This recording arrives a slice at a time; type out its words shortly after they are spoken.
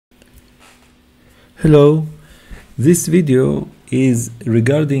Hello, this video is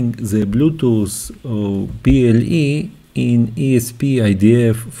regarding the Bluetooth BLE in ESP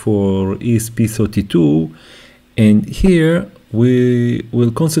IDF for ESP32, and here we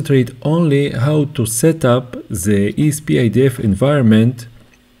will concentrate only how to set up the ESP IDF environment,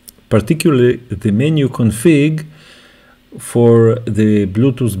 particularly the Menuconfig for the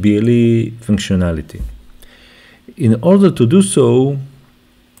Bluetooth BLE functionality. In order to do so,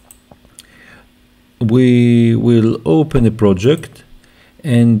 we will open a project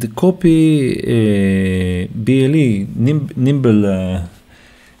and copy BLE, nimBLE,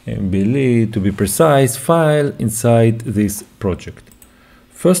 BLE to be precise, file inside this project.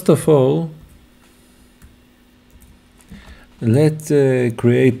 First of all, let's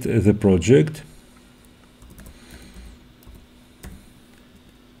create the project.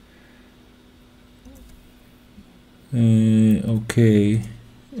 Okay.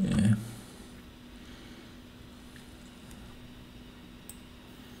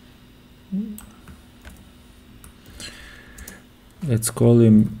 Let's call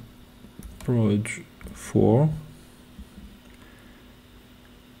him proj 4.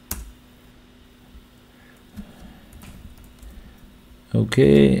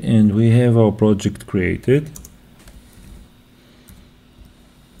 Okay, and we have our project created.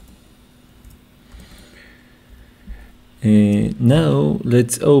 Now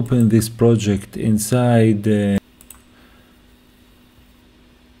let's open this project inside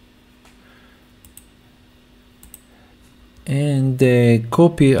and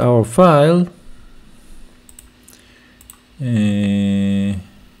copy our file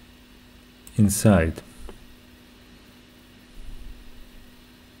inside.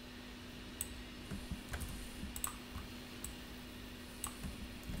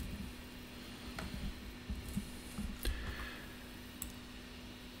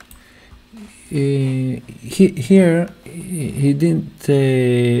 Here he didn't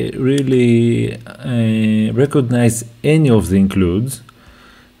really recognize any of the includes,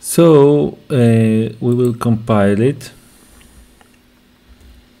 so we will compile it.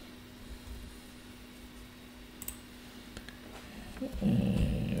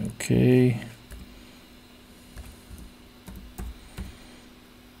 Okay.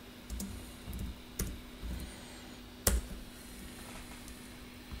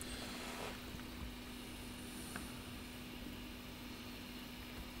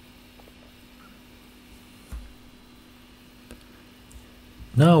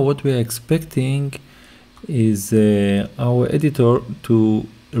 Now what we are expecting is our editor to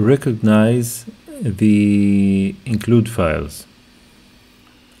recognize the include files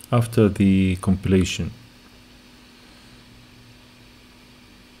after the compilation.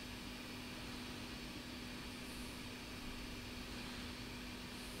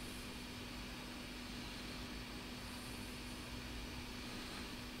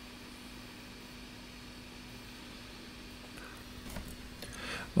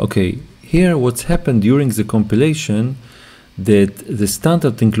 Okay, here what's happened during the compilation, that the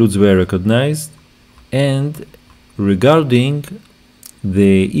standard includes were recognized, and regarding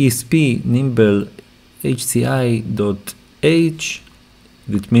the ESP nimBLE HCI.H,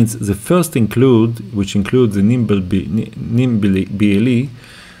 that means the first include, which includes the nimBLE BLE,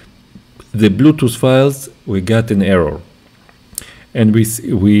 the Bluetooth files, we got an error. And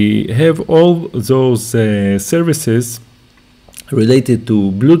we have all those services related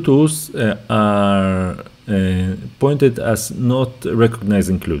to Bluetooth are pointed as not recognized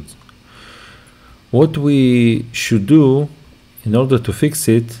includes. What we should do in order to fix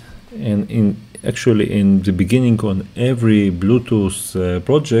it, and actually in the beginning on every Bluetooth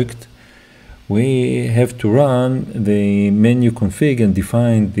project, we have to run the Menuconfig and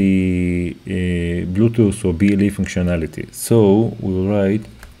define the Bluetooth or BLE functionality. So we will write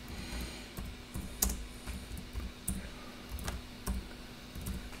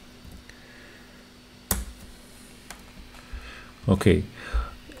okay,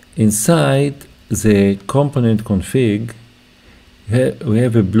 inside the component config, we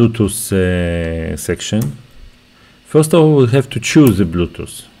have a Bluetooth section. First of all, we have to choose the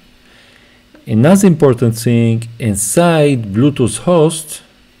Bluetooth. Another important thing, inside Bluetooth host,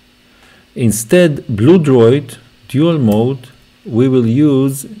 instead BlueDroid dual mode, we will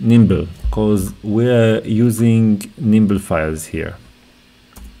use nimBLE because we are using nimBLE files here.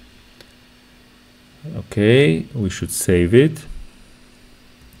 Okay, we should save it.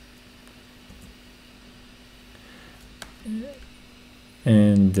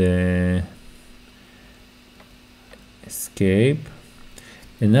 And escape,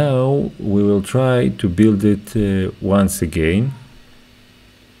 and now we will try to build it once again.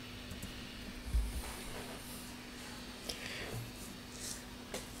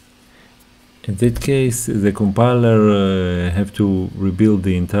 In that case, the compiler have to rebuild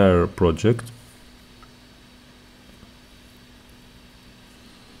the entire project.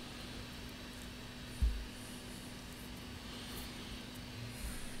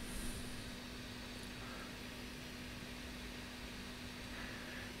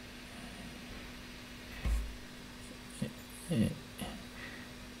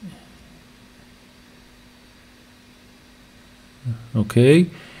 Okay,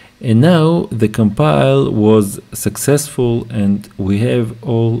 and now the compile was successful and we have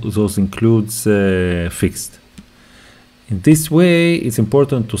all those includes fixed. In this way, it's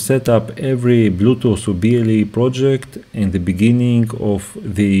important to set up every Bluetooth or BLE project in the beginning of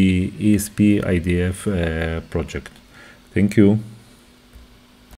the ESP IDF project. Thank you.